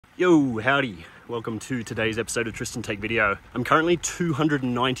Yo, howdy. Welcome to today's episode of Tristan Take Video. I'm currently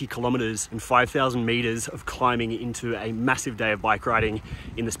 290 kilometers and 5,000 meters of climbing into a massive day of bike riding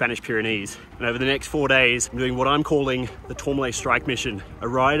in the Spanish Pyrenees. And over the next 4 days, I'm doing what I'm calling the Tourmalet Strike Mission, a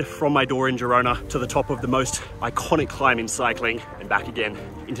ride from my door in Girona to the top of the most iconic climb in cycling and back again.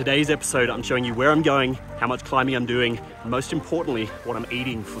 In today's episode, I'm showing you where I'm going, how much climbing I'm doing, and most importantly, what I'm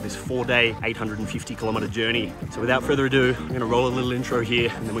eating for this 4-day, 850 kilometer journey. So without further ado, I'm gonna roll a little intro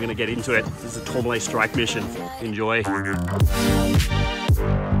here and then we're gonna get into it. This is the Tourmalet Strike Mission. Enjoy.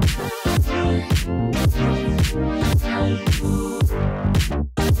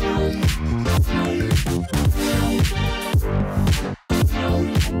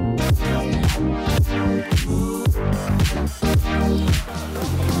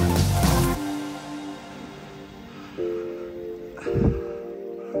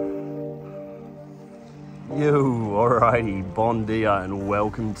 Yo, alrighty, bon dia and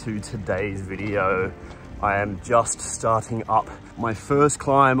welcome to today's video. I am just starting up my first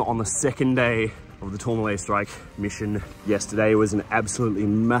climb on the second day of the Tourmalet Strike Mission. Yesterday was an absolutely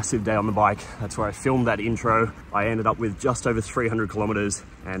massive day on the bike. That's where I filmed that intro. I ended up with just over 300 kilometers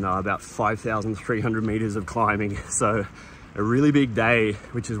and about 5,300 meters of climbing. So a really big day,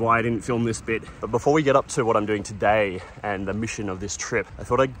 which is why I didn't film this bit. But before we get up to what I'm doing today and the mission of this trip, I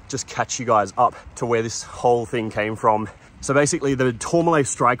thought I'd just catch you guys up to where this whole thing came from. So basically the Tourmalet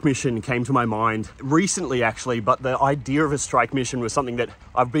Strike Mission came to my mind recently actually, but the idea of a strike mission was something that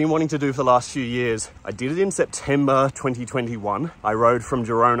I've been wanting to do for the last few years. I did it in September 2021. I rode from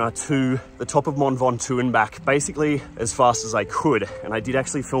Girona to the top of Mont Ventoux and back, basically as fast as I could. And I did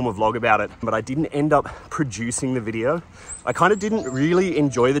actually film a vlog about it, but I didn't end up producing the video. I kind of didn't really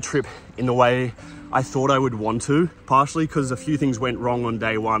enjoy the trip in the way I thought I would want to, partially because a few things went wrong on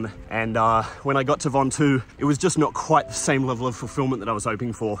day one. And when I got to Ventoux, it was just not quite the same level of fulfillment that I was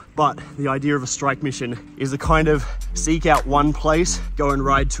hoping for. But the idea of a strike mission is to kind of seek out one place, go and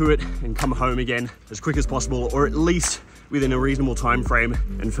ride to it and come home again as quick as possible, or at least within a reasonable time frame.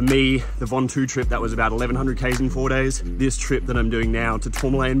 And for me, the Ventoux trip, that was about 1,100 Ks in 4 days. This trip that I'm doing now to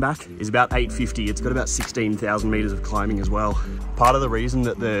Tourmalet and back is about 850. It's got about 16,000 meters of climbing as well. Part of the reason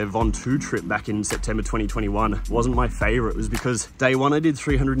that the Ventoux trip back in September 2021 wasn't my favorite was because day one I did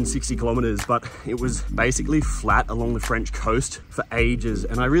 360 kilometers, but it was basically flat along the French coast for ages.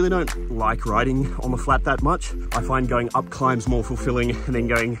 And I really don't like riding on the flat that much. I find going up climbs more fulfilling, and then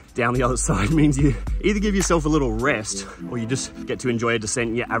going down the other side means you either give yourself a little rest or you just get to enjoy a descent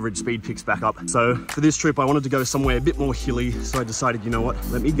and your average speed picks back up. So for this trip, I wanted to go somewhere a bit more hilly. So I decided, you know what,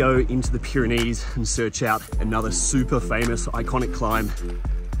 let me go into the Pyrenees and search out another super famous, iconic climb.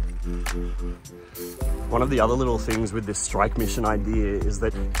 One of the other little things with this strike mission idea is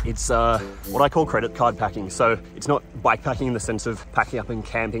that it's what I call credit card packing. So it's not bike packing in the sense of packing up and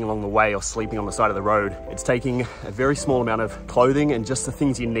camping along the way or sleeping on the side of the road. It's taking a very small amount of clothing and just the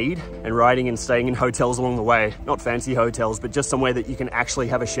things you need and riding and staying in hotels along the way. Not fancy hotels, but just somewhere that you can actually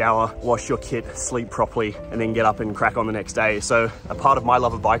have a shower, wash your kit, sleep properly, and then get up and crack on the next day. So a part of my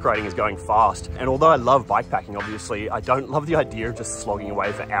love of bike riding is going fast. And although I love bike packing, obviously, I don't love the idea of just slogging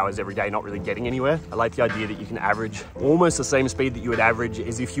away for hours every day, not really getting anywhere. I like the idea that you can average almost the same speed that you would average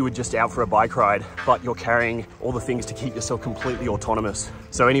as if you were just out for a bike ride, but you're carrying all the things to keep yourself completely autonomous.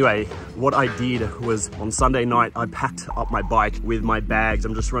 So anyway, what I did was on Sunday night, I packed up my bike with my bags.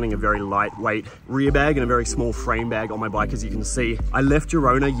 I'm just running a very lightweight rear bag and a very small frame bag on my bike, as you can see. I left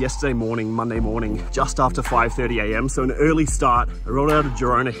Girona yesterday morning, Monday morning, just after 5:30 a.m. So an early start. I rolled out of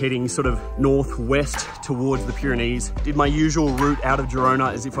Girona heading sort of northwest towards the Pyrenees. Did my usual route out of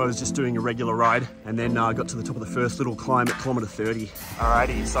Girona as if I was just doing a regular ride, and then got to the top of the first little climb at kilometer 30.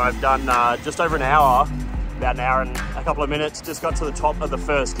 Alrighty, so I've done just over an hour, about an hour and a couple of minutes, just got to the top of the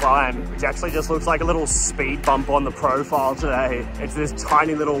first climb, which actually just looks like a little speed bump on the profile today. It's this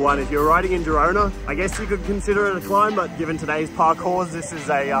tiny little one. If you're riding in Girona, I guess you could consider it a climb, but given today's parkours, this is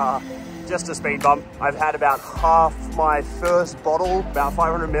just a speed bump. I've had about half my first bottle, about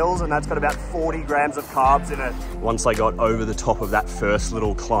 500 mils, and that's got about 40 grams of carbs in it. Once I got over the top of that first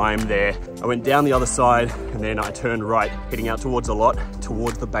little climb there, I went down the other side and then I turned right, heading out towards a lot,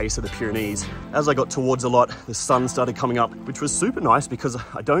 towards the base of the Pyrenees. As I got towards a lot, the sun started coming up, which was super nice because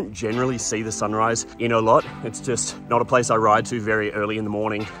I don't generally see the sunrise in a lot. It's just not a place I ride to very early in the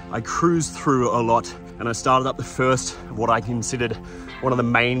morning. I cruised through a lot and I started up the first of what I considered one of the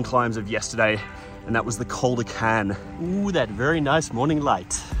main climbs of yesterday, and that was the Col de Cannes. Ooh, that very nice morning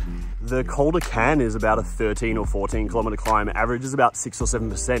light. The Col de Can is about a 13 or 14 kilometer climb. Average is about 6 or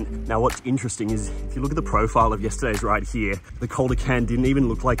 7%. Now what's interesting is if you look at the profile of yesterday's ride here, the Col de Can didn't even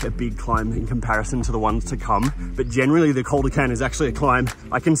look like a big climb in comparison to the ones to come. But generally the Col de Can is actually a climb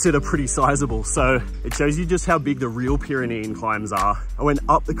I consider pretty sizable. So it shows you just how big the real Pyrenean climbs are. I went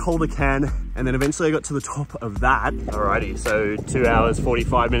up the Col de Can and then eventually I got to the top of that. Alrighty, so 2 hours,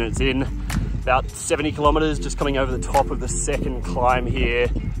 45 minutes in. About 70 kilometers, just coming over the top of the second climb here,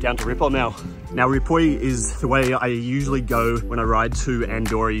 down to Ripoll now. Now Ripoll is the way I usually go when I ride to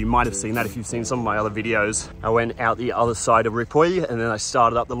Andorra. You might have seen that if you've seen some of my other videos. I went out the other side of Ripoll and then I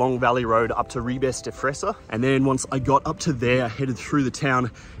started up the Long Valley Road up to Ribes de Fresa. And then once I got up to there, I headed through the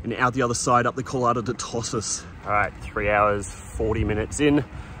town and out the other side up the Collada de Tosses. All right, 3 hours, 40 minutes in,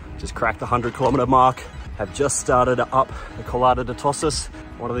 just cracked the 100-kilometer mark. Have just started up the Collada de Tosses,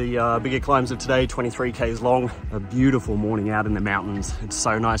 one of the bigger climbs of today, 23 Ks long. A beautiful morning out in the mountains. It's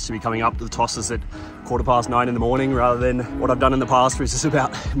so nice to be coming up to the Tosses at 9:15 in the morning rather than what I've done in the past, which is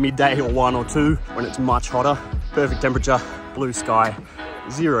about midday or 1 or 2 when it's much hotter. Perfect temperature, blue sky,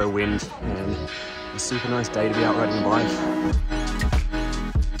 zero wind, and a super nice day to be out riding a bike.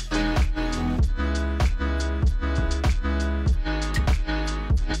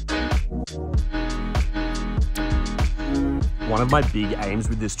 One of my big aims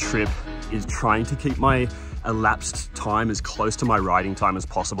with this trip is trying to keep my elapsed time as close to my riding time as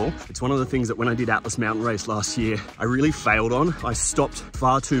possible. It's one of the things that when I did Atlas Mountain Race last year, I really failed on. I stopped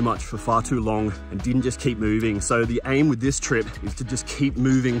far too much for far too long and didn't just keep moving. So the aim with this trip is to just keep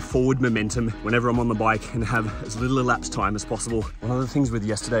moving forward momentum whenever I'm on the bike and have as little elapsed time as possible. One of the things with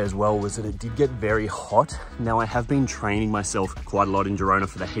yesterday as well was that it did get very hot. Now I have been training myself quite a lot in Girona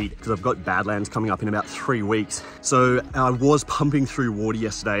for the heat because I've got Badlands coming up in about 3 weeks. So I was pumping through water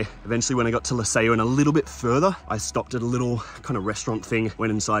yesterday. Eventually when I got to Laseo and a little bit further, I stopped at a little kind of restaurant thing, went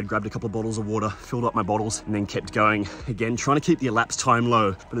inside, grabbed a couple of bottles of water, filled up my bottles, and then kept going. Again, trying to keep the elapsed time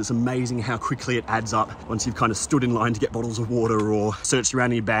low, but it's amazing how quickly it adds up once you've kind of stood in line to get bottles of water or searched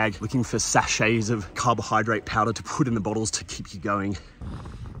around in your bag looking for sachets of carbohydrate powder to put in the bottles to keep you going.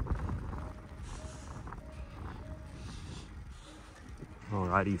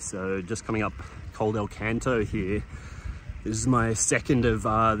 Alrighty, so just coming up Col del Canto here. This is my second of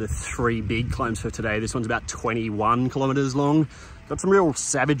the 3 big climbs for today. This one's about 21 kilometers long. Got some real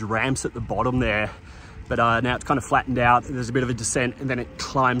savage ramps at the bottom there, but now it's kind of flattened out. There's a bit of a descent and then it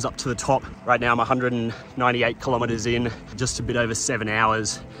climbs up to the top. Right now I'm 198 kilometers in, just a bit over 7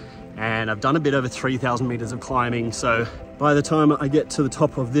 hours. And I've done a bit over 3,000 meters of climbing. So by the time I get to the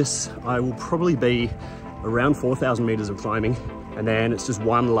top of this, I will probably be around 4,000 meters of climbing. And then it's just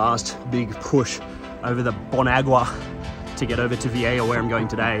one last big push over the Bonagua to get over to Viella where I'm going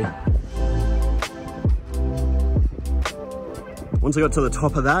today. Once I got to the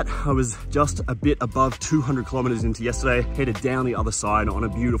top of that, I was just a bit above 200 kilometers into yesterday, headed down the other side on a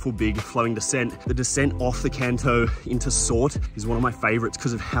beautiful big flowing descent. The descent off the Canto into Sort is one of my favorites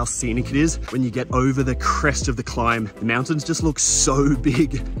because of how scenic it is. When you get over the crest of the climb, the mountains just look so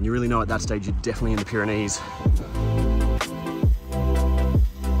big and you really know at that stage you're definitely in the Pyrenees.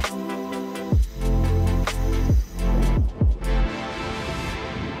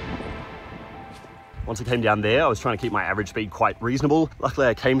 Once I came down there, I was trying to keep my average speed quite reasonable. Luckily,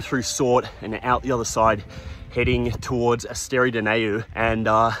 I came through Sort and out the other side, heading towards Asteri de Neu. And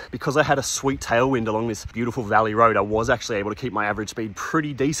because I had a sweet tailwind along this beautiful valley road, I was actually able to keep my average speed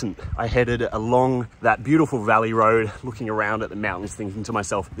pretty decent. I headed along that beautiful valley road, looking around at the mountains, thinking to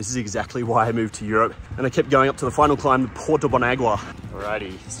myself, this is exactly why I moved to Europe. And I kept going up to the final climb, the Port de Bonagua.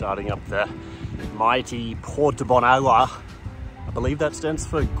 Alrighty, starting up the mighty Port de Bonagua. I believe that stands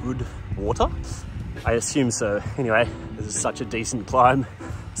for good water. I assume so. Anyway, this is such a decent climb.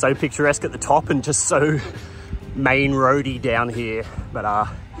 So picturesque at the top and just so main roady down here. But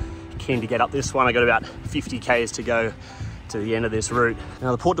keen to get up this one. I got about 50 Ks to go to the end of this route.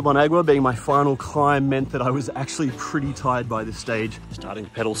 Now the Port de Bonagua being my final climb meant that I was actually pretty tired by this stage. Starting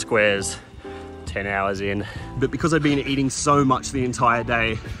to pedal squares, 10 hours in. But because I'd been eating so much the entire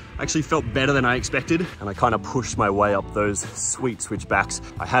day, I actually felt better than I expected, and I kind of pushed my way up those sweet switchbacks.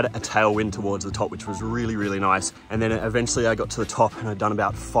 I had a tailwind towards the top, which was really, really nice. And then eventually I got to the top and I'd done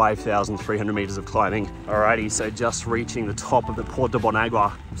about 5,300 meters of climbing. Alrighty, so just reaching the top of the Port de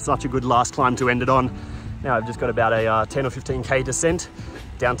Bonagua. Such a good last climb to end it on. Now I've just got about a 10 or 15K descent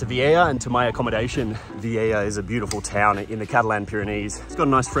down to Viella and to my accommodation. Viella is a beautiful town in the Catalan Pyrenees. It's got a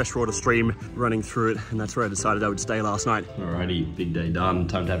nice freshwater stream running through it, and that's where I decided I would stay last night. Alrighty, big day done.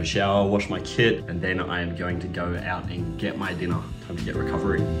 Time to have a shower, wash my kit, and then I am going to go out and get my dinner. Time to get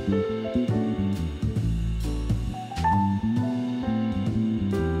recovery.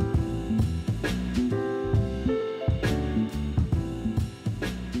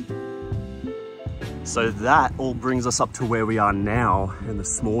 So that all brings us up to where we are now, and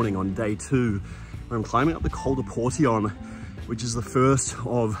this morning on day 2, where I'm climbing up the Col de Portillon, which is the first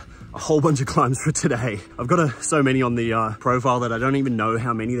of a whole bunch of climbs for today. I've got so many on the profile that I don't even know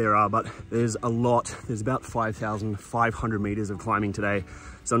how many there are, but there's a lot. There's about 5,500 meters of climbing today.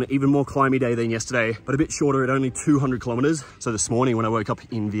 So an even more climby day than yesterday, but a bit shorter at only 200 kilometers. So this morning when I woke up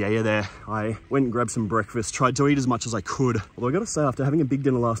in Vieja there, I went and grabbed some breakfast, tried to eat as much as I could. Although I gotta say, after having a big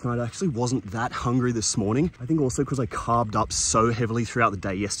dinner last night, I actually wasn't that hungry this morning. I think also because I carved up so heavily throughout the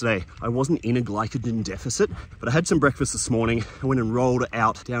day yesterday. I wasn't in a glycogen deficit, but I had some breakfast this morning. I went and rolled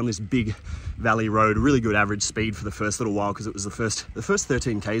out down this big valley road, really good average speed for the first little while, because it was the first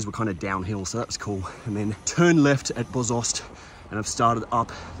 13 Ks were kind of downhill, so that was cool. And then turned left at Bozost, and I've started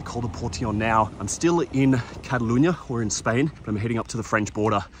up the Col de Portillon now. I'm still in Catalonia, or in Spain, but I'm heading up to the French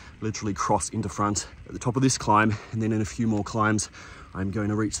border, literally cross into France at the top of this climb, and then in a few more climbs, I'm going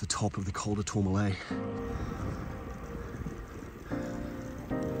to reach the top of the Col de Tourmalet.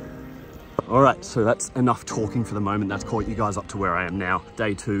 All right, so that's enough talking for the moment. That's caught you guys up to where I am now.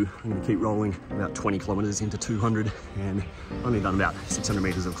 Day 2, I'm gonna keep rolling about 20 kilometers into 200, and only done about 600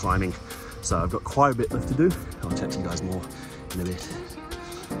 meters of climbing. So I've got quite a bit left to do. I'll chat to you guys more in a bit.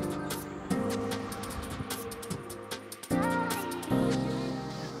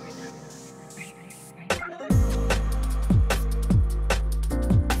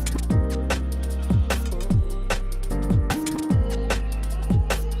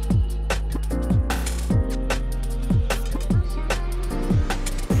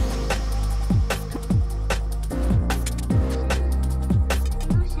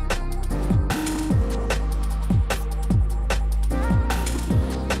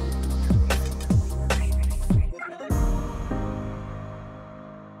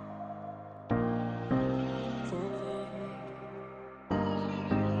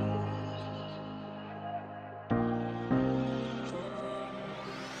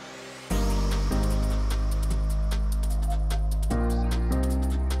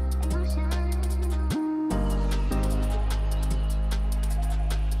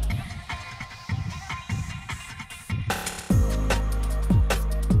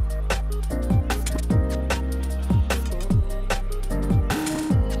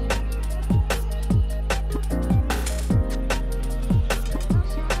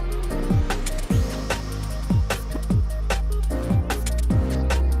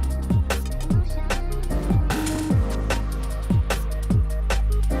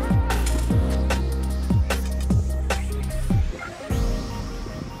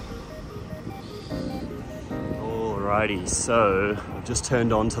 Alrighty, so I've just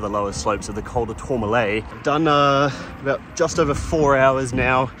turned on to the lower slopes of the Col de Tourmalet. I've done about just over 4 hours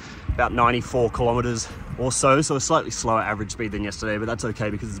now, about 94 kilometers or so, so a slightly slower average speed than yesterday, but that's okay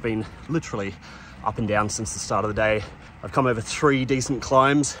because it's been literally up and down since the start of the day. I've come over 3 decent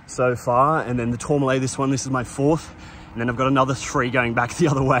climbs so far, and then the Tourmalet, this is my 4th. And then I've got another 3 going back the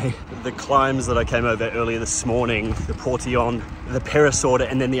other way. The climbs that I came over earlier this morning, the Portillon, the Péresorde,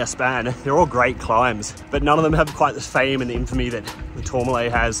 and then the Aspan, they're all great climbs, but none of them have quite the fame and infamy that the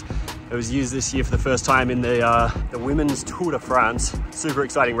Tourmalet has. It was used this year for the first time in the Women's Tour de France. Super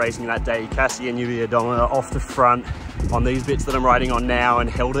exciting racing that day. Cassie and Yulia Donna off the front on these bits that I'm riding on now and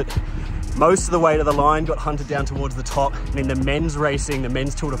held it most of the way to the line, got hunted down towards the top. And in the men's racing, the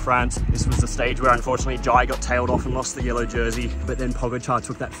men's Tour de France, this was the stage where unfortunately Jai got tailed off and lost the yellow jersey, but then Pogačar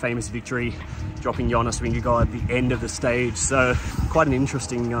took that famous victory, dropping Jonas Vingegaard at the end of the stage. So quite an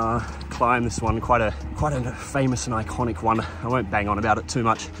interesting climb, this one, quite a famous and iconic one. I won't bang on about it too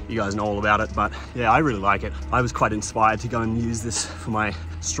much, you guys know all about it, but yeah, I really like it. I was quite inspired to go and use this for my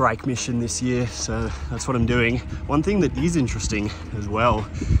strike mission this year, so that's what I'm doing. One thing that is interesting as well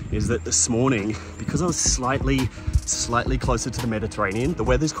is that this morning, because I was slightly closer to the Mediterranean, the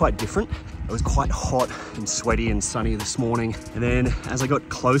weather's quite different. It was quite hot and sweaty and sunny this morning, and then as I got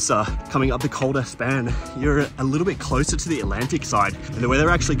closer, coming up the Col d'Aspan, you're a little bit closer to the Atlantic side, and the weather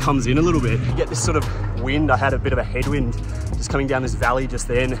actually comes in a little bit. You get this sort of wind. I had a bit of a headwind just coming down this valley just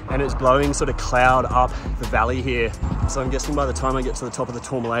then, and it's blowing sort of cloud up the valley here. So I'm guessing by the time I get to the top of the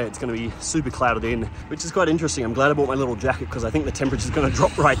Tourmalet, it's going to be super clouded in, which is quite interesting. I'm glad I bought my little jacket because I think the temperature's going to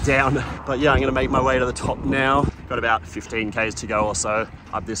drop right down. But yeah, I'm going to make my way to the top now. Got about 15 Ks to go or so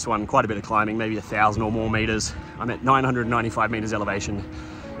up this one. Quite a bit of climbing, maybe 1,000 or more meters. I'm at 995 meters elevation,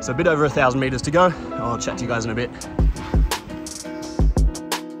 so a bit over 1,000 meters to go. I'll chat to you guys in a bit.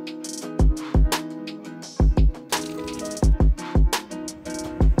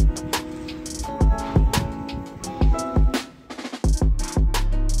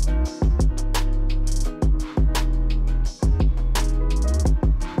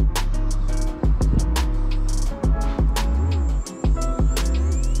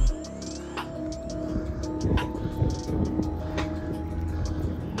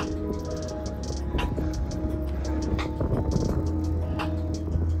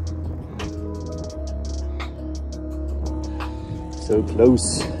 So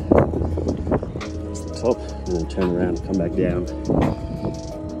close. That's the top, and then turn around and come back down.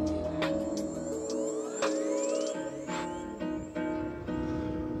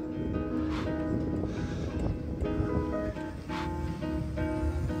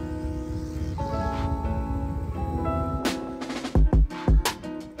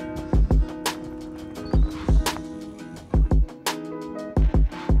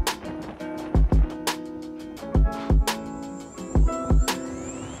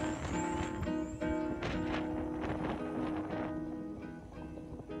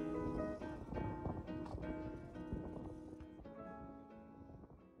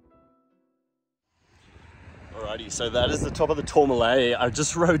 Alrighty, so that is the top of the Tourmalet. I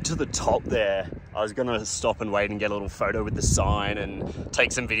just rode to the top there. I was gonna stop and wait and get a little photo with the sign and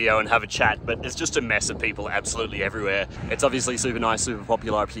take some video and have a chat, but it's just a mess of people absolutely everywhere. It's obviously super nice, super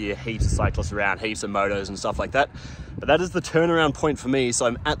popular up here, heaps of cyclists around, heaps of motos and stuff like that. But that is the turnaround point for me. So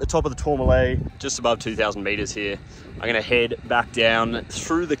I'm at the top of the Tourmalet, just above 2,000 meters here. I'm gonna head back down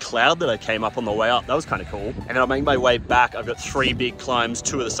through the cloud that I came up on the way up. That was kind of cool. And then I'll make my way back. I've got 3 big climbs,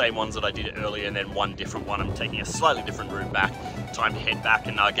 2 of the same ones that I did earlier, and then 1 different one. I'm taking a slightly different route back. Time to head back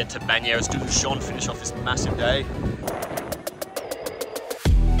and get to Pyrenees Mountains, finish off this massive day.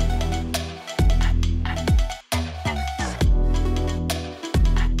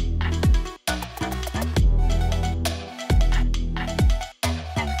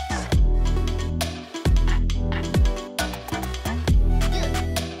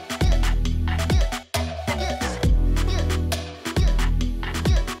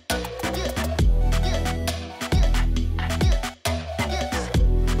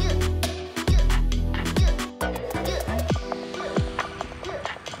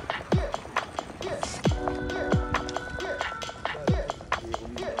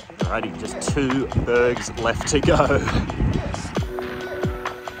 Alrighty, just 2 bergs left to go.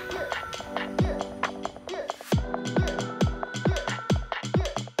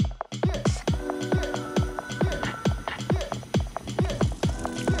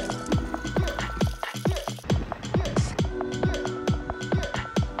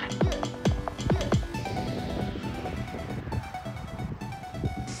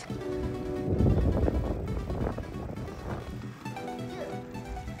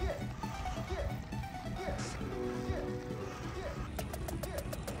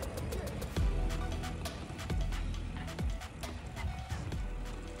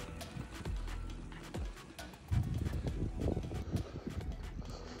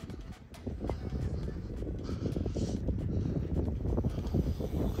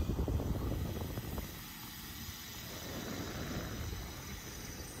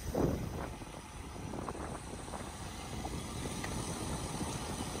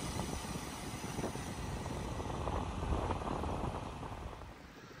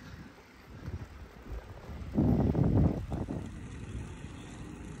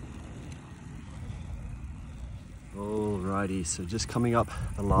 Alrighty, so just coming up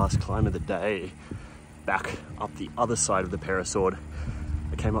the last climb of the day, back up the other side of the Pyrenees. I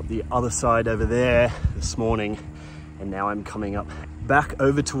came up the other side over there this morning, and now I'm coming up back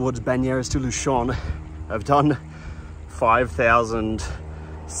over towards Pyrenees Mountains. I've done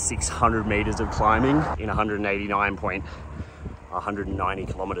 5,600 meters of climbing in 190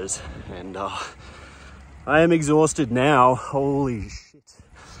 kilometers, and I am exhausted now. Holy shit.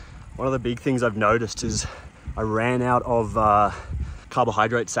 One of the big things I've noticed is I ran out of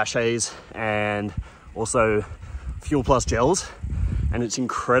carbohydrate sachets and also Fuel Plus gels, and it's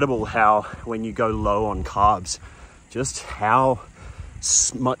incredible how when you go low on carbs, just how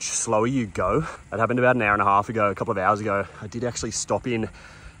much slower you go. That happened about an hour and a half ago, a couple of hours ago. I did actually stop in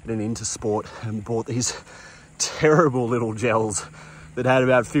at an Intersport and bought these terrible little gels that had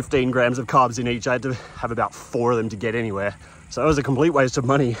about 15 grams of carbs in each. I had to have about 4 of them to get anywhere. So it was a complete waste of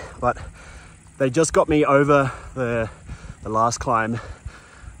money, but they just got me over the last climb,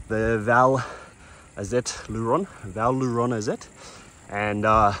 the Val Luron Azet. And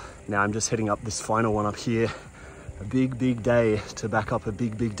now I'm just heading up this final one up here. A big day to back up a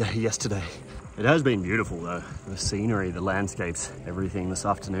big day yesterday. It has been beautiful though. The scenery, the landscapes, everything this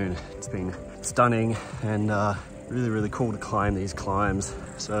afternoon. It's been stunning and really cool to climb these climbs.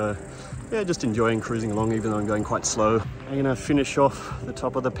 So yeah, just enjoying cruising along even though I'm going quite slow. I'm gonna finish off the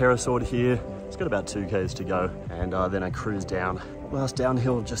top of the Pyrenees here. It's got about 2 k's to go, and then I cruise down. Last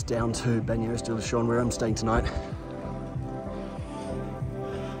downhill just down to Pyrenees Mountains where I'm staying tonight.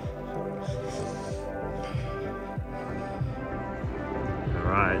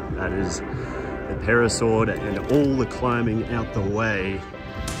 Alright, that is the Pyrenees and all the climbing out the way.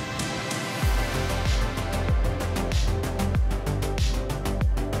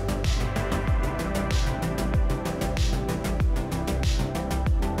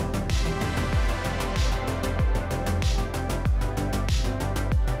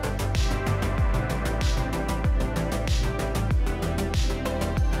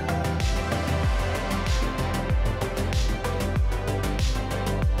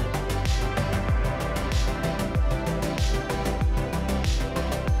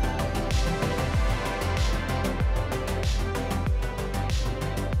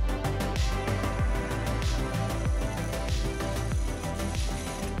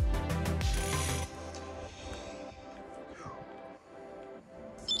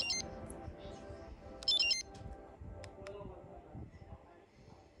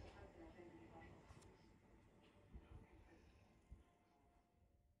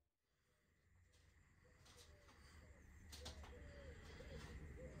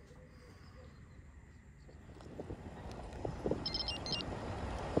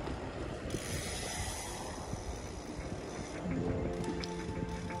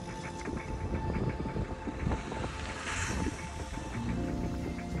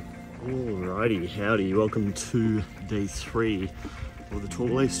 Alrighty, howdy, welcome to day 3 of the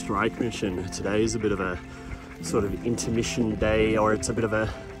Tourmalet Strike Mission. Today is a bit of a sort of intermission day, or it's a bit of a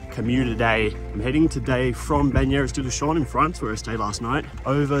commuter day. I'm heading today from Pyrenees Mountains in France, where I stayed last night,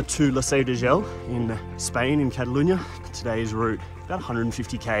 over to La Seu d'Urgell in Spain, in Catalonia. Today's route, about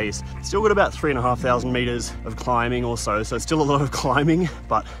 150 Ks. Still got about 3,500 meters of climbing or so still a lot of climbing,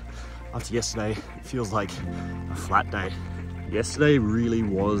 but after yesterday, it feels like a flat day. Yesterday really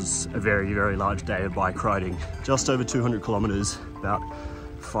was a very, very large day of bike riding. Just over 200 kilometers, about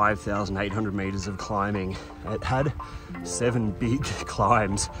 5,800 meters of climbing. It had 7 big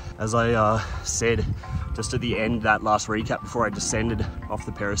climbs. As I said just at the end, that last recap before I descended off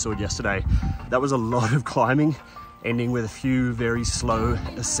the Pyrenees yesterday, that was a lot of climbing, ending with a few very slow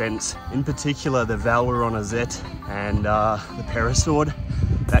ascents. In particular, the Val-Rouennazet and the Pyrenees.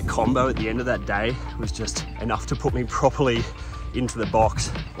 That combo at the end of that day was just enough to put me properly into the box.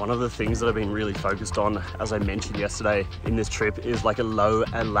 One of the things that I've been really focused on, as I mentioned yesterday in this trip, is like a low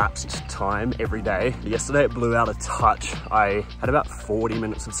elapsed time every day. Yesterday it blew out a touch. I had about 40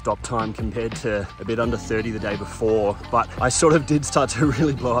 minutes of stop time compared to a bit under 30 the day before, but I sort of did start to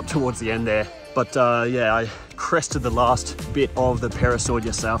really blow up towards the end there. But yeah, I crested the last bit of the Pyrenees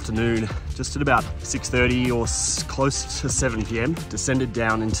yesterday afternoon, just at about 6:30 or close to 7 p.m. Descended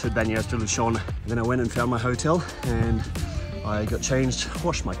down into Pyrenees Mountains, then I went and found my hotel and I got changed,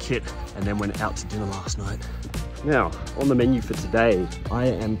 washed my kit, and then went out to dinner last night. Now, on the menu for today, I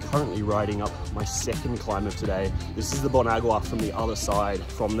am currently riding up my second climb of today. This is the Bonagua from the other side,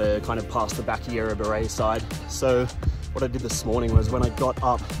 from the kind of past the Attaquer side. So what I did this morning was, when I got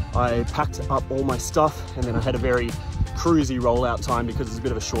up, I packed up all my stuff, and then I had a very cruisy rollout time because it's a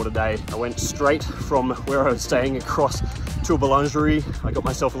bit of a shorter day. I went straight from where I was staying across to a boulangerie. I got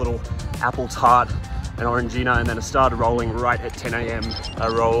myself a little apple tart, an orangina, and then I started rolling right at 10 a.m. I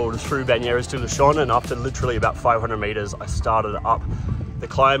rolled through Pyrenees Mountains, and after literally about 500 meters, I started up the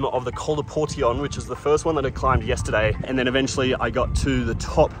climb of the Col de Portillon, which is the first one that I climbed yesterday. And then eventually I got to the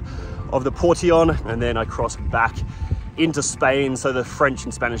top of the Portillon, and then I crossed back into Spain. So the French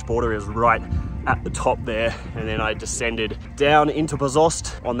and Spanish border is right at the top there, and then I descended down into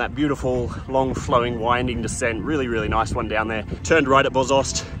Bozost on that beautiful long flowing winding descent. Really, really nice one down there. Turned right at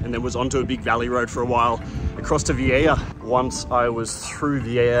Bozost and then was onto a big valley road for a while across to Vieja. Once I was through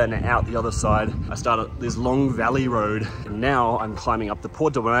Vieja and out the other side, I started this long valley road, and now I'm climbing up the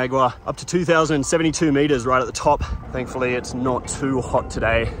Port de Bonagua up to 2,072 meters right at the top. Thankfully it's not too hot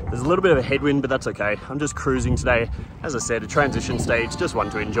today. There's a little bit of a headwind, but that's okay. I'm just cruising today. As I said, a transition stage, just one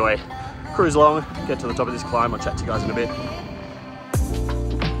to enjoy. Cruise along, get to the top of this climb. I'll chat to you guys in a bit.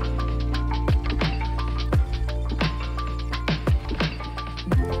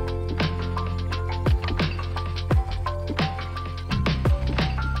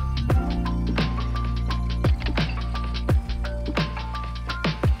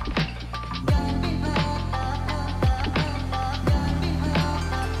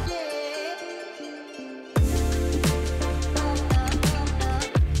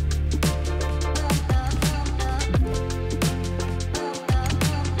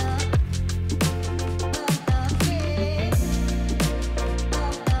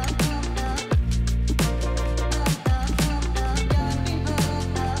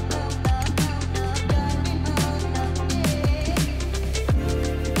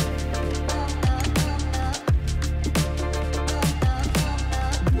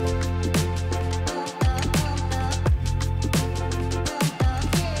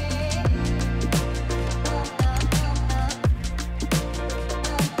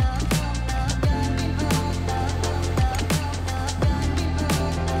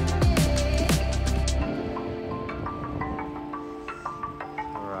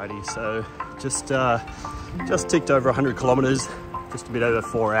 So just ticked over 100 kilometers, just a bit over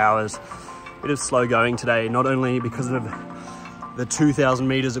 4 hours. Bit of slow going today, not only because of the 2,000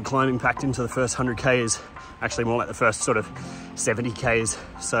 meters of climbing packed into the first 100 Ks, actually more like the first sort of 70 Ks.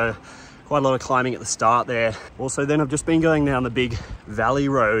 So quite a lot of climbing at the start there. Also then I've just been going down the big valley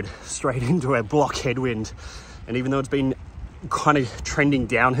road straight into a block headwind. And even though it's been kind of trending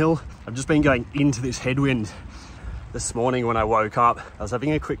downhill, I've just been going into this headwind. This morning when I woke up, I was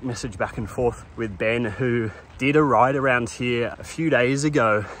having a quick message back and forth with Ben, who did a ride around here a few days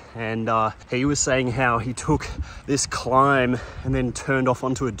ago, and he was saying how he took this climb and then turned off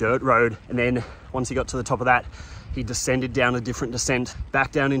onto a dirt road, and then once he got to the top of that, he descended down a different descent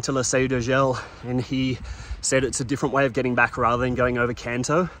back down into La Seu d'Urgell, and he said it's a different way of getting back rather than going over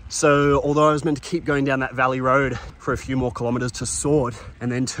Canto. So although I was meant to keep going down that valley road for a few more kilometers to Sword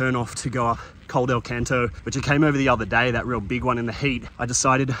and then turn off to go up Col del Canto, which I came over the other day, that real big one in the heat, I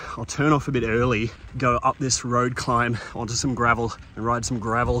decided I'll turn off a bit early, go up this road climb onto some gravel and ride some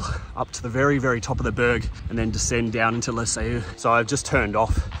gravel up to the very, very top of the berg and then descend down into La Seu. So I've just turned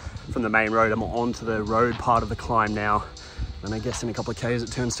off from the main road. I'm onto the road part of the climb now. And I guess in a couple of Ks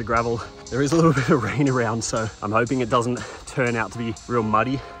it turns to gravel. There is a little bit of rain around, so I'm hoping it doesn't turn out to be real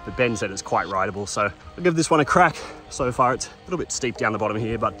muddy. But Ben said it's quite rideable, so I'll give this one a crack. So far it's a little bit steep down the bottom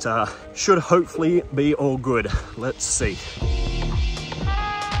here, but should hopefully be all good. Let's see.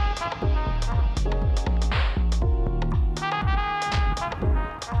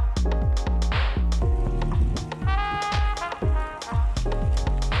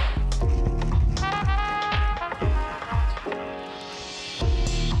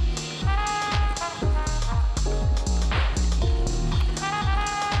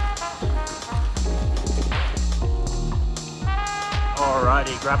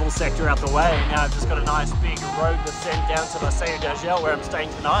 Alrighty, gravel sector out the way. Now I've just got a nice big road descent down to La Seu d'Urgell where I'm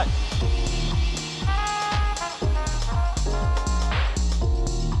staying tonight.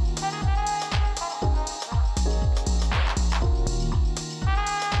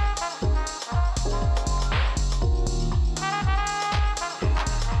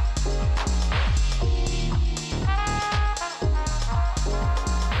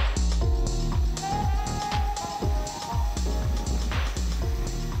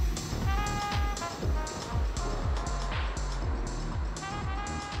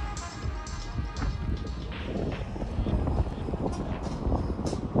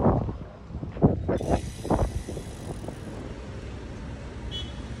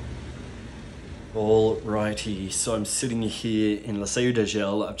 Alrighty, so I'm sitting here in La Seu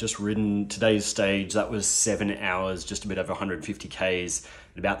d'Urgell. I've just ridden today's stage. That was 7 hours, just a bit over 150 Ks,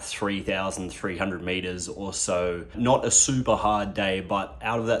 at about 3,300 meters or so. Not a super hard day, but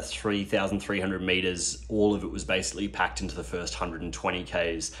out of that 3,300 meters, all of it was basically packed into the first 120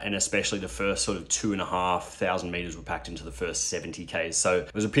 Ks, and especially the first sort of 2,500 meters were packed into the first 70 Ks. So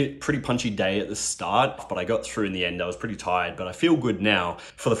it was a pretty punchy day at the start, but I got through in the end. I was pretty tired, but I feel good now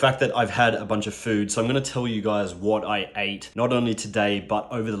for the fact that I've had a bunch of food. So I'm going to tell you guys what I ate, not only today, but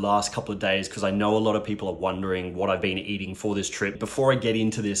over the last couple of days, because I know a lot of people are wondering what I've been eating for this trip. Before I get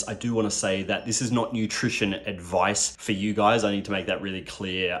into this, I do want to say that this is not nutrition advice for you guys. I need to make that really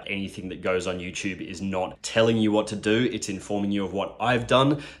clear. Anything that goes on YouTube is not telling you what to do. It's informing you of what I've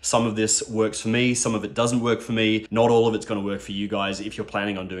done. Some of this works for me, some of it doesn't work for me. Not all of it's going to work for you guys if you're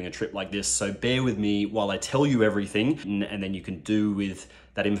planning on doing a trip like this. So bear with me while I tell you everything, and then you can do with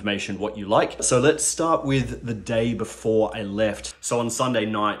that information what you like. So let's start with the day before I left. So on Sunday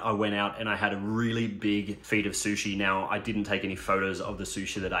night, I went out and I had a really big feed of sushi. Now, I didn't take any photos of the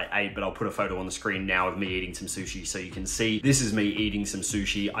sushi that I ate, but I'll put a photo on the screen now of me eating some sushi so you can see this is me eating some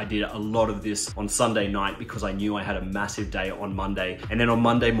sushi. I did a lot of this on Sunday night because I knew I had a massive day on Monday. And then on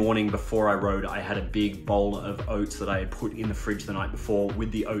Monday morning before I rode, I had a big bowl of oats that I had put in the fridge the night before.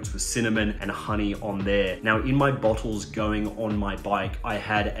 With the oats was cinnamon and honey on there. Now in my bottles going on my bike, I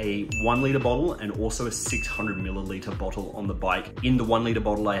had a 1 liter bottle and also a 600 milliliter bottle on the bike. In the 1 liter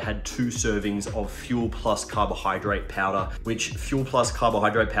bottle, I had 2 servings of Fuel Plus carbohydrate powder, which Fuel Plus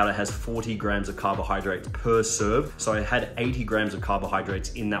carbohydrate powder has 40 grams of carbohydrates per serve. So I had 80 grams of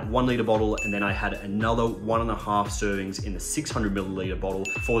carbohydrates in that 1 liter bottle, and then I had another 1.5 servings in the 600 milliliter bottle.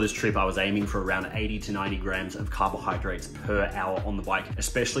 For this trip, I was aiming for around 80 to 90 grams of carbohydrates per hour on the bike,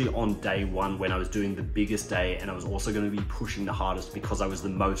 especially on day one when I was doing the biggest day, and I was also going to be pushing the hardest because I was the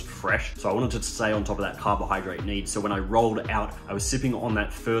most fresh. So I wanted to stay on top of that carbohydrate need. So when I rolled out, I was sipping on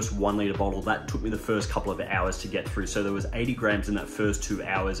that first 1 liter bottle. That took me the first couple of hours to get through. So there was 80 grams in that first 2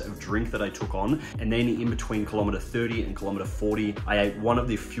 hours of drink that I took on. And then in between kilometer 30 and kilometer 40, I ate one of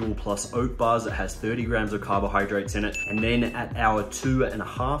the Fuel Plus oat bars that has 30 grams of carbohydrates in it. And then at hour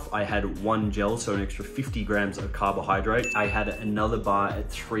 2.5, I had 1 gel, so an extra 50 grams of carbohydrate. I had another bar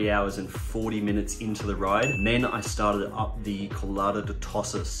at 3 hours and 40 minutes into the ride. And then I started up the Colada de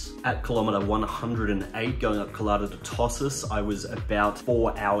Tosses. At kilometer 108 going up Colada de Tosses, I was about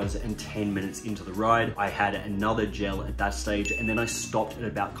 4 hours and 10 minutes into the ride. I had another gel at that stage, and then I stopped at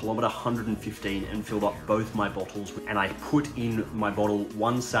about kilometer 115 and filled up both my bottles, and I put in my bottle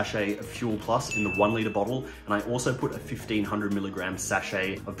 1 sachet of Fuel Plus in the 1 litre bottle, and I also put a 1500 milligram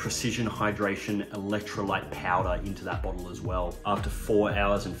sachet of Precision Hydration electrolyte powder into that bottle as well. After 4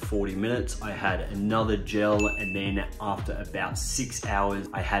 hours and 40 minutes, I had another gel, and then after about 6 hours,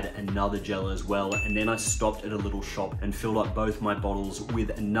 I had another gel as well, and then I stopped at a little shop and filled up both my bottles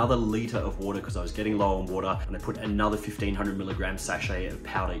with another litre of water because I was getting low on water, and I put another 1500 milligram sachet of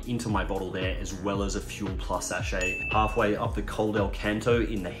powder into my bottle there, as well as a Fuel Plus sachet. Halfway up the Col del Canto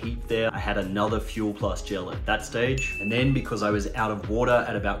in the heat there, I had another Fuel Plus gel at that stage, and then because I was out of water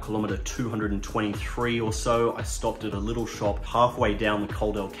at about kilometer 223 or so, I stopped at a little shop halfway down the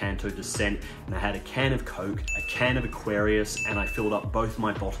Col del Canto descent, and I had a can of Coke, a can of Aquarius, and I filled up both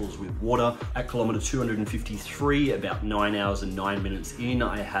my bottles with water. At kilometer 253, about 9 hours and 9 minutes in,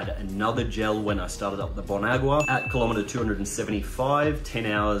 I had another gel when I started up the Bon Agua. At kilometer 275, 10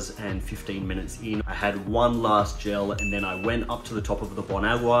 hours and 15 minutes in, I had one last gel, and then I went up to the top of the Bon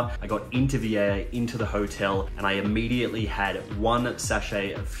Agua. I got into Vieja, into the hotel, and I immediately had 1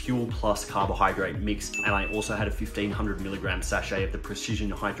 sachet of Fuel Plus carbohydrate mix, and I also had a 1500 milligram sachet of the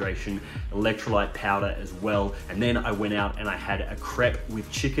Precision Hydration electrolyte powder as well. And then I went out and I had a crepe with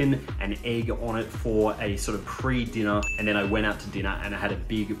chicken and egg on it for a sort of pre-dinner, and then I went out to dinner and I had a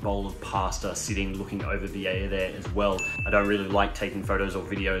big bowl of pasta sitting looking over Vieja there as well. I don't really like taking photos or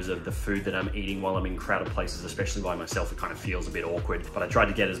videos of the food that I'm eating while I'm in crowded places, especially by myself. It kind of feels a bit awkward, but I tried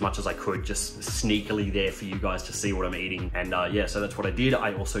to get as much as I could just sneakily there for you guys to see what I'm eating. And yeah, so that's what I did.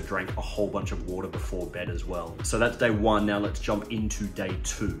 I also drank a whole bunch of water before bed as well. So that's day 1. Now let's jump into day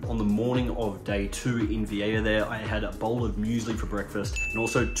 2. On the morning of day 2 in Vieja there, I had a bowl of muesli for breakfast and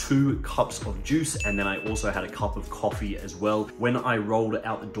also 2 cups of juice, and then I also had a cup of coffee as well. When I rolled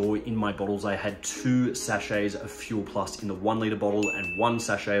out the door in my bottles, I had 2 sachets of Fuel Plus in the 1 litre bottle and 1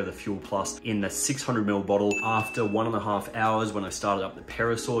 sachet of the Fuel Plus in the 600 ml bottle. After 1.5 hours, when I started up the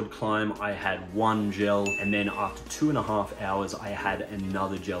Perisord climb, I had 1 gel, and then after 2.5 hours, I had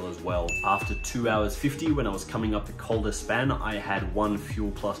another gel as well. After 2 hours 50, when I was coming up the Col d'Espagne, I had 1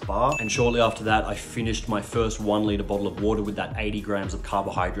 Fuel Plus bar, and shortly after that, I finished my first 1 litre bottle of water with that 80 grams of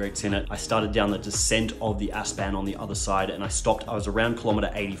carbohydrates in it. I started down the descent of the Aspan on the other side, and I stopped. I was around kilometer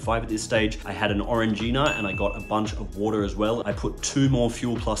 85 at this stage. I had an Orangina, and I got a bunch of water as well. I put 2 more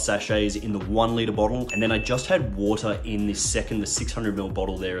Fuel Plus sachets in the 1 litre bottle, and then I just had water in this second, the 600 ml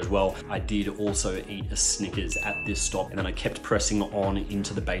bottle there as well. I did also eat a Snickers at this stop, and then I kept pressing on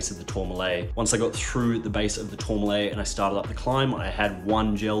into the base of the Tourmalet. Once I got through the base of the Tourmalet and I started up the climb, I had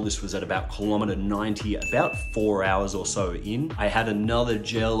 1 gel. This was at about kilometer 90, about 4 hours or so in. I had another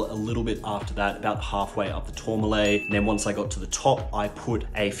gel a little bit after that, about halfway up the Tourmalet. And then once I got to the top, I put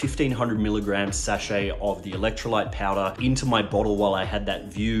a 1500 milligram sachet of the electrolyte powder into my bottle while I had that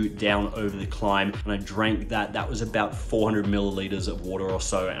view down over the climb, and I drank that. That was about 400 milliliters of water or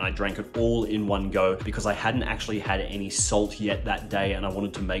so, and I drank it all in one go because I hadn't actually had any salt yet that day, and I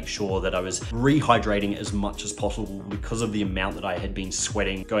wanted to make sure that I was rehydrating as much as possible because of the amount that I had been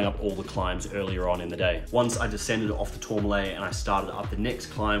sweating going up all the climbs earlier on in the day. Once I descended off the Tourmalet and I started up the next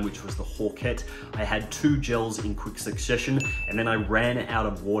climb, which was the Horquette, I had 2 gels in quick succession, and then I ran out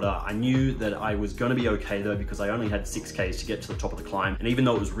of water. I knew that I was going to be okay though, because I only had 6Ks to get to the top of the climb, and even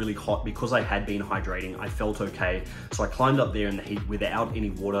though it was really hot, because I had been hydrating, I felt okay. So I climbed up there in the heat without any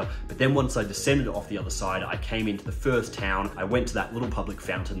water, but then once I descended off the other side, I came into the first town. I went to that little public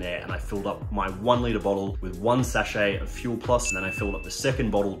fountain there, and I filled up my 1 litre bottle with 1 sachet of Fuel Plus, and then I filled up the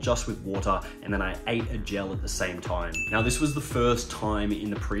second bottle just with water, and then I ate a gel at the same time. Now this was the first time in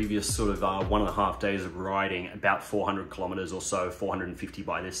the previous sort of 1.5 days of riding, about 400 kilometers or so, 450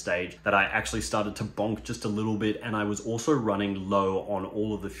 by this stage, that I actually started to bonk just a little bit, and I was also running low on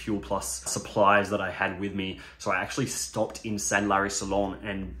all of the Fuel Plus supplies that I had with me. So I actually stopped in Saint-Lary-Salon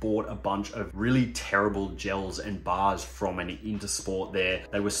and bought a bunch of really terrible gels and bars from an Intersport there.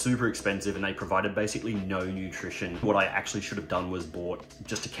 They were super expensive and they provided basically no nutrition. What I actually should have done was bought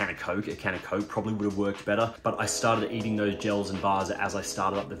just a can of Coke. A can of Coke probably would have worked better, but I started eating those gels and bars as I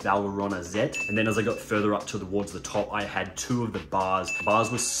started up the Val Lerona Zet, and then as I got further up towards the top, I had 2 of the bars. The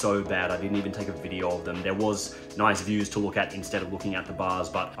bars were so bad, I didn't even take a video of them. There was nice views to look at instead of looking at the bars,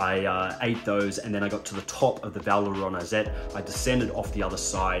 but I ate those, and then I got to the top of the Val Lerona Zet. I descended off the other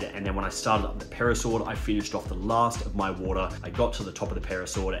side, and then when I started up the Perisord, I finished off the last of my water. I got to the top of the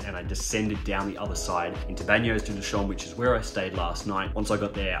Perisord and I descended down the other side into Bagnères de Luchon, which is where I stayed last night. Once I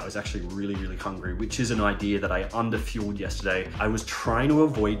got there, I was actually really hungry, which is an idea that I underfueled yesterday yesterday. I was trying to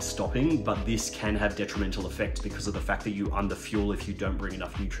avoid stopping, but this can have detrimental effects because of the fact that you underfuel if you don't bring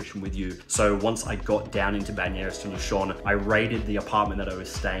enough nutrition with you. So once I got down into Bagnères de Luchon, I raided the apartment that I was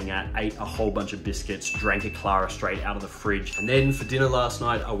staying at, ate a whole bunch of biscuits, drank a Clara straight out of the fridge. And then for dinner last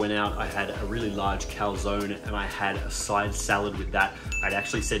night, I went out, I had a really large calzone and I had a side salad with that. I'd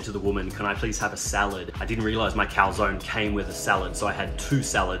actually said to the woman, can I please have a salad? I didn't realize my calzone came with a salad, so I had 2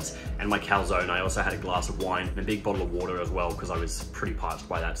 salads and my calzone. I also had a glass of wine and a big bottle of water as well because I was pretty parched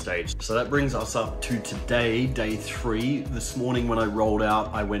by that stage. So that brings us up to today, day 3. This morning when I rolled out,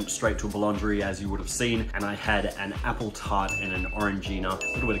 I went straight to a boulangerie as you would have seen, and I had an apple tart and an orangina,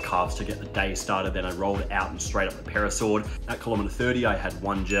 a little bit of carbs to get the day started. Then I rolled out and straight up the Perisord. At kilometer 30, I had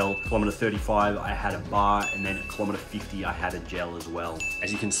 1 gel. Kilometer 35, I had a bar, and then at kilometer 50, I had a gel as well.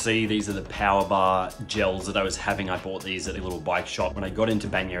 As you can see, these are the Power Bar gels that I was having. I bought these at a little bike shop. When I got into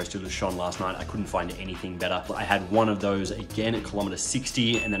Bagnères de Luchon last night, I couldn't find anything better. I had one of those again at kilometer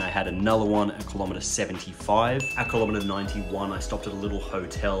 60, and then I had another one at kilometer 75. At kilometer 91, I stopped at a little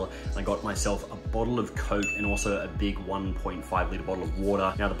hotel and I got myself a bottle of Coke and also a big 1.5 litre bottle of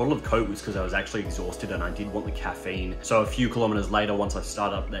water. Now the bottle of Coke was because I was actually exhausted and I did want the caffeine. So a few kilometers later, once I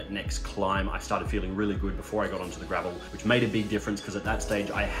started up that next climb, I started feeling really good before I got onto the gravel, which made a big difference because at that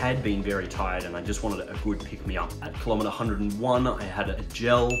stage I had been very tired and I just wanted a good pick me up. At kilometer 101, I had a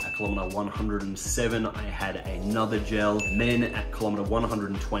gel. At kilometer 107, I had another gel. And then at kilometer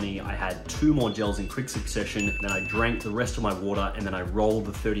 120, I had 2 more gels in quick succession. Then I drank the rest of my water and then I rolled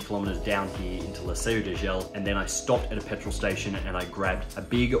the 30 kilometers down here into La Seu de Gel. And then I stopped at a petrol station and I grabbed a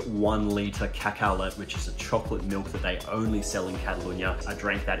big 1 litre Cacaolet, which is a chocolate milk that they only sell in Catalonia. I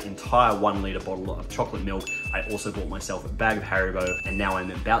drank that entire 1 litre bottle of chocolate milk. I also bought myself a bag of Haribo, and now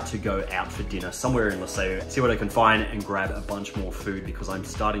I'm about to go out for dinner somewhere in La Seu, see what I can find and grab a bunch more food because I'm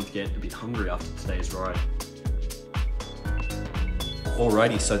starting to get a bit hungry after today's ride.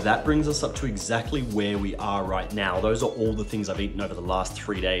 Alrighty, so that brings us up to exactly where we are right now. Those are all the things I've eaten over the last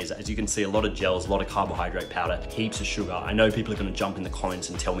 3 days. As you can see, a lot of gels, a lot of carbohydrate powder, heaps of sugar. I know people are gonna jump in the comments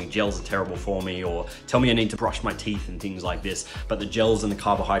and tell me gels are terrible for me or tell me I need to brush my teeth and things like this, but the gels and the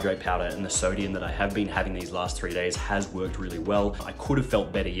carbohydrate powder and the sodium that I have been having these last 3 days has worked really well. I could have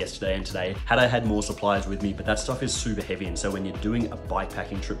felt better yesterday and today had I had more supplies with me, but that stuff is super heavy, and so when you're doing a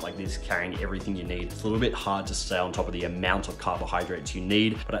bikepacking trip like this, carrying everything you need, it's a little bit hard to stay on top of the amount of carbohydrates you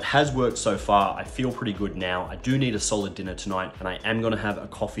need, but it has worked so far. I feel pretty good now. I do need a solid dinner tonight, and I am gonna have a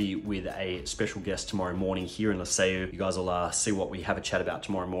coffee with a special guest tomorrow morning here in La Seu. You guys will see what we have a chat about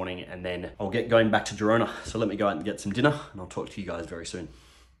tomorrow morning, and then I'll get going back to Girona. So let me go out and get some dinner, and I'll talk to you guys very soon.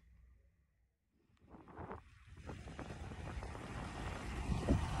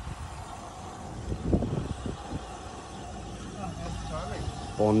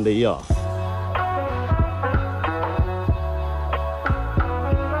 Bon dia.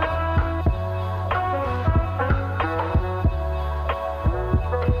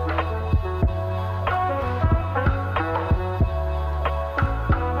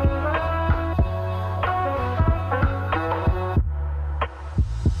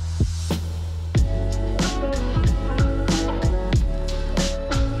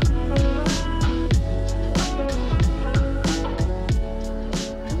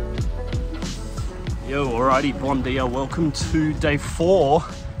 Alrighty, bon dia, welcome to day 4.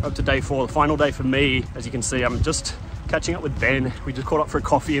 Up to day 4, the final day for me. As you can see, I'm just catching up with Ben. We just caught up for a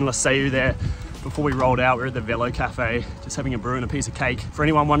coffee in La Seu there. Before we rolled out, we were at the Velo Cafe, just having a brew and a piece of cake. For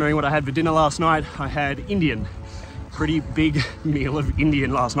anyone wondering what I had for dinner last night, I had Indian. Pretty big meal of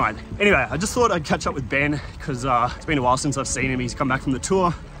Indian last night. Anyway, I just thought I'd catch up with Ben because it's been a while since I've seen him. He's come back from the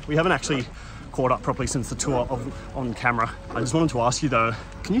tour. We haven't actually caught up properly since the tour on camera. I just wanted to ask you though,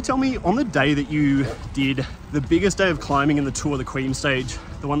 can you tell me on the day that you did the biggest day of climbing in the tour, the Queen stage,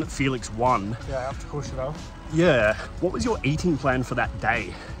 the one that Felix won? Yeah, after Courchevel. Yeah, what was your eating plan for that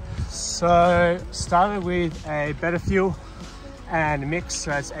day? So started with a better fuel and a mix,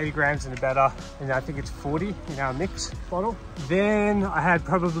 so it's 80 grams in a better, and I think it's 40 in our mix bottle. Then I had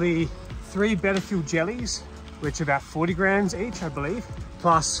probably 3 better fuel jellies, which are about 40 grams each, I believe,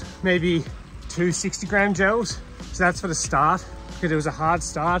 plus maybe 2 60-gram gels. So that's for the start, because it was a hard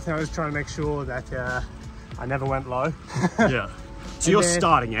start and I was trying to make sure that I never went low. Yeah. So you're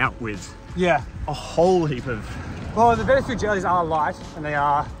starting out with a whole heap of... Well, the better fuel jellies are light and they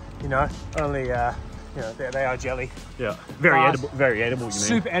are, you know, only, you know, they are jelly. Yeah, very edible, you mean?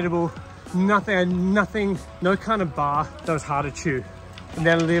 Super edible, nothing, no kind of bar that was hard to chew. And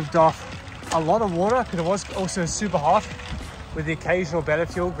then lived off a lot of water because it was also super hot, with the occasional better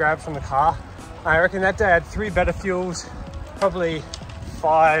fuel grabbed from the car. I reckon that day I had 3 better fuels, probably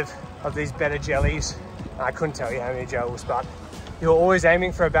 5 of these better jellies, I couldn't tell you how many joules, but you're always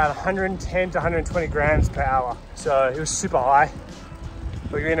aiming for about 110 to 120 grams per hour. So it was super high.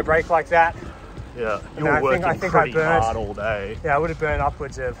 But you're in a break like that. Yeah, you were working pretty hard all day. Yeah, I would have burned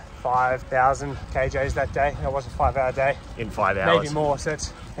upwards of 5,000 kJs that day. That was a 5-hour day. In 5 hours. Maybe more, so it's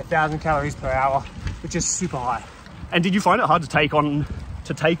 1,000 calories per hour, which is super high. And did you find it hard to take on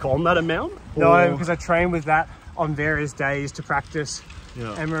that amount? No, because I trained with that on various days to practice.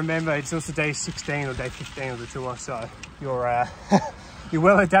 Yeah. And remember, it's also day 16 or day 15 of the tour, so you're you're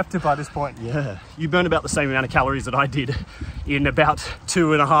well adapted by this point. Yeah, you burned about the same amount of calories that I did in about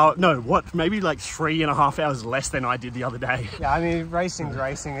 2.5, maybe like 3.5 hours less than I did the other day. Yeah, I mean, racing's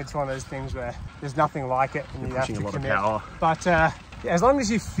racing. It's one of those things where there's nothing like it, and you have to commit. Of power. But as long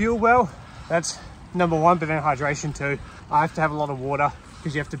as you feel well, that's number one. But then hydration too. I have to have a lot of water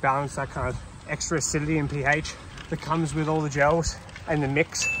because you have to balance that kind of extra acidity and pH that comes with all the gels and the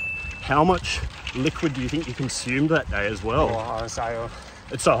mix. How much liquid do you think you consumed that day as well? Oh, honestly,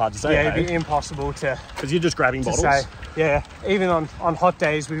 it's so hard to say. Yeah, it'd be impossible to. Because you're just grabbing bottles. Say, yeah, even on hot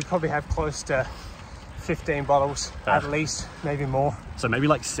days, we would probably have close to 15 bottles at least, maybe more. So maybe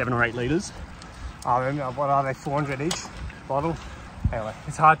like 7 or 8 liters. What are they? 400 each bottle. Anyway,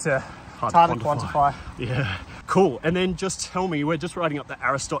 it's hard to quantify. Yeah. Cool. And then just tell me, we're just riding up the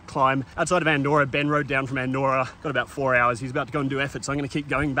Aristot climb outside of Andorra. Ben rode down from Andorra, got about 4 hours. He's about to go and do efforts. So I'm going to keep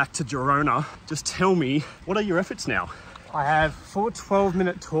going back to Girona. Just tell me, what are your efforts now? I have 4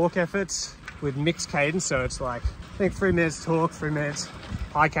 12-minute torque efforts with mixed cadence. So it's like, I think 3 minutes torque, 3 minutes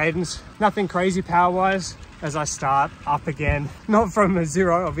high cadence. Nothing crazy power-wise as I start up again. Not from a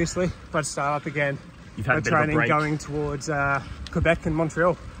zero, obviously, but start up again. You've had a bit training of a break. Going towards Quebec and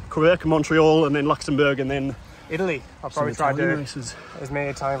Montreal. Quebec, Montreal, and then Luxembourg, and then Italy. I'll probably try to do races. As many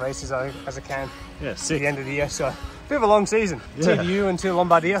Italian races as I can. Yeah, sick. At the end of the year, so a bit of a long season. Yeah. TDU until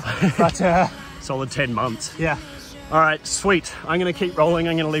Lombardia, but solid 10 months. Yeah. All right, sweet. I'm going to keep rolling.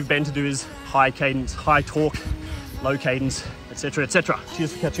 I'm going to leave Ben to do his high cadence, high torque, low cadence, etc., etc.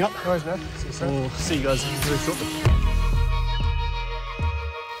 Cheers for catching up. No worries, man. See you soon. We'll see you guys very shortly.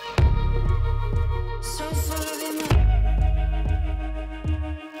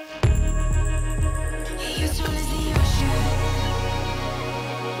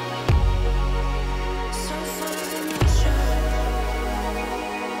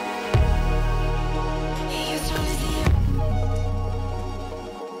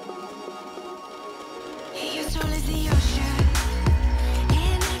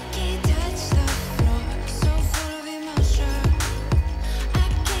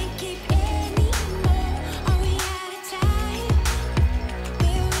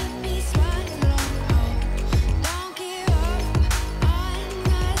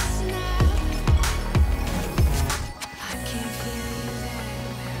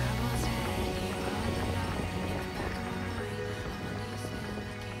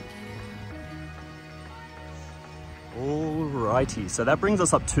 Alrighty, so that brings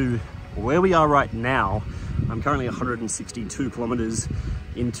us up to where we are right now. I'm currently 162 kilometers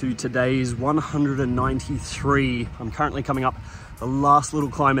into today's 193. I'm currently coming up the last little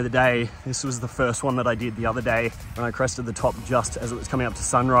climb of the day. This was the first one that I did the other day when I crested the top just as it was coming up to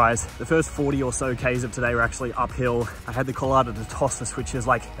sunrise. The first 40 or so Ks of today were actually uphill. I had the Collada de Tostas, which is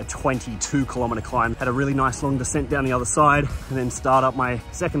like a 22 kilometer climb. Had a really nice long descent down the other side and then start up my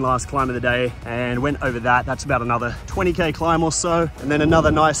second last climb of the day and went over that. That's about another 20K climb or so. And then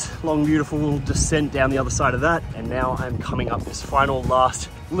another nice long beautiful descent down the other side of that. And now I'm coming up this final last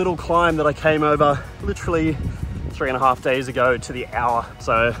little climb that I came over literally 3.5 days ago to the hour.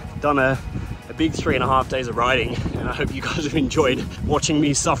 So done a big 3.5 days of riding, and I hope you guys have enjoyed watching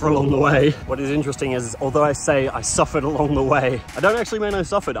me suffer along the way. What is interesting is, although I say I suffered along the way, I don't actually mean I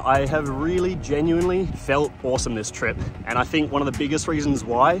suffered. I have really genuinely felt awesome this trip, and I think one of the biggest reasons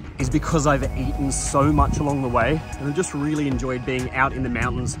why is because I've eaten so much along the way, and I've just really enjoyed being out in the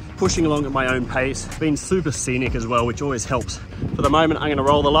mountains, pushing along at my own pace, being super scenic as well, which always helps. For the moment, I'm going to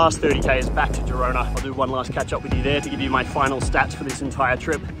roll the last 30 Ks back to Girona. I'll do one last catch up with you there to give you my final stats for this entire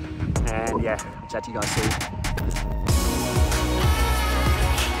trip. And yeah, I'll chat to you guys soon.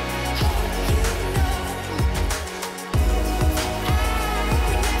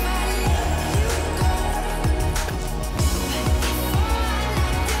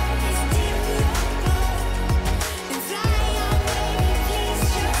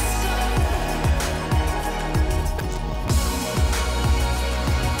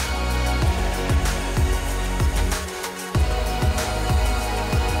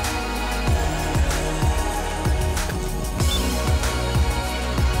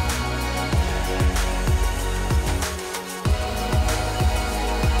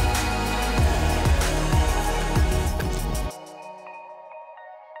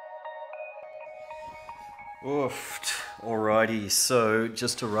 Oof. Alrighty, so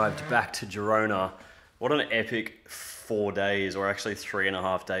just arrived back to Girona. What an epic 4 days, or actually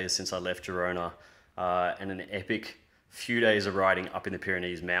 3.5 days since I left Girona, and an epic few days of riding up in the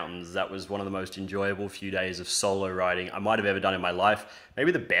Pyrenees Mountains. That was one of the most enjoyable few days of solo riding I might have ever done in my life.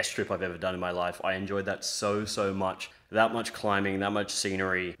 Maybe the best trip I've ever done in my life. I enjoyed that so much. That much climbing, that much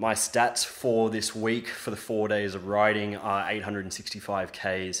scenery. My stats for this week for the 4 days of riding are 865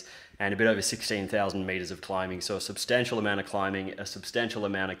 Ks and a bit over 16,000 meters of climbing. So a substantial amount of climbing, a substantial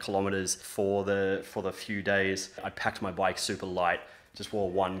amount of kilometers for the few days. I packed my bike super light, just wore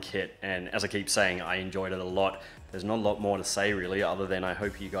one kit, and as I keep saying, I enjoyed it a lot. There's not a lot more to say really, other than I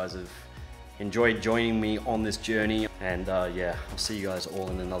hope you guys have enjoyed joining me on this journey. And yeah, I'll see you guys all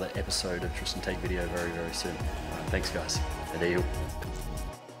in another episode of Tristan Take Video very soon. Thanks guys. Adieu.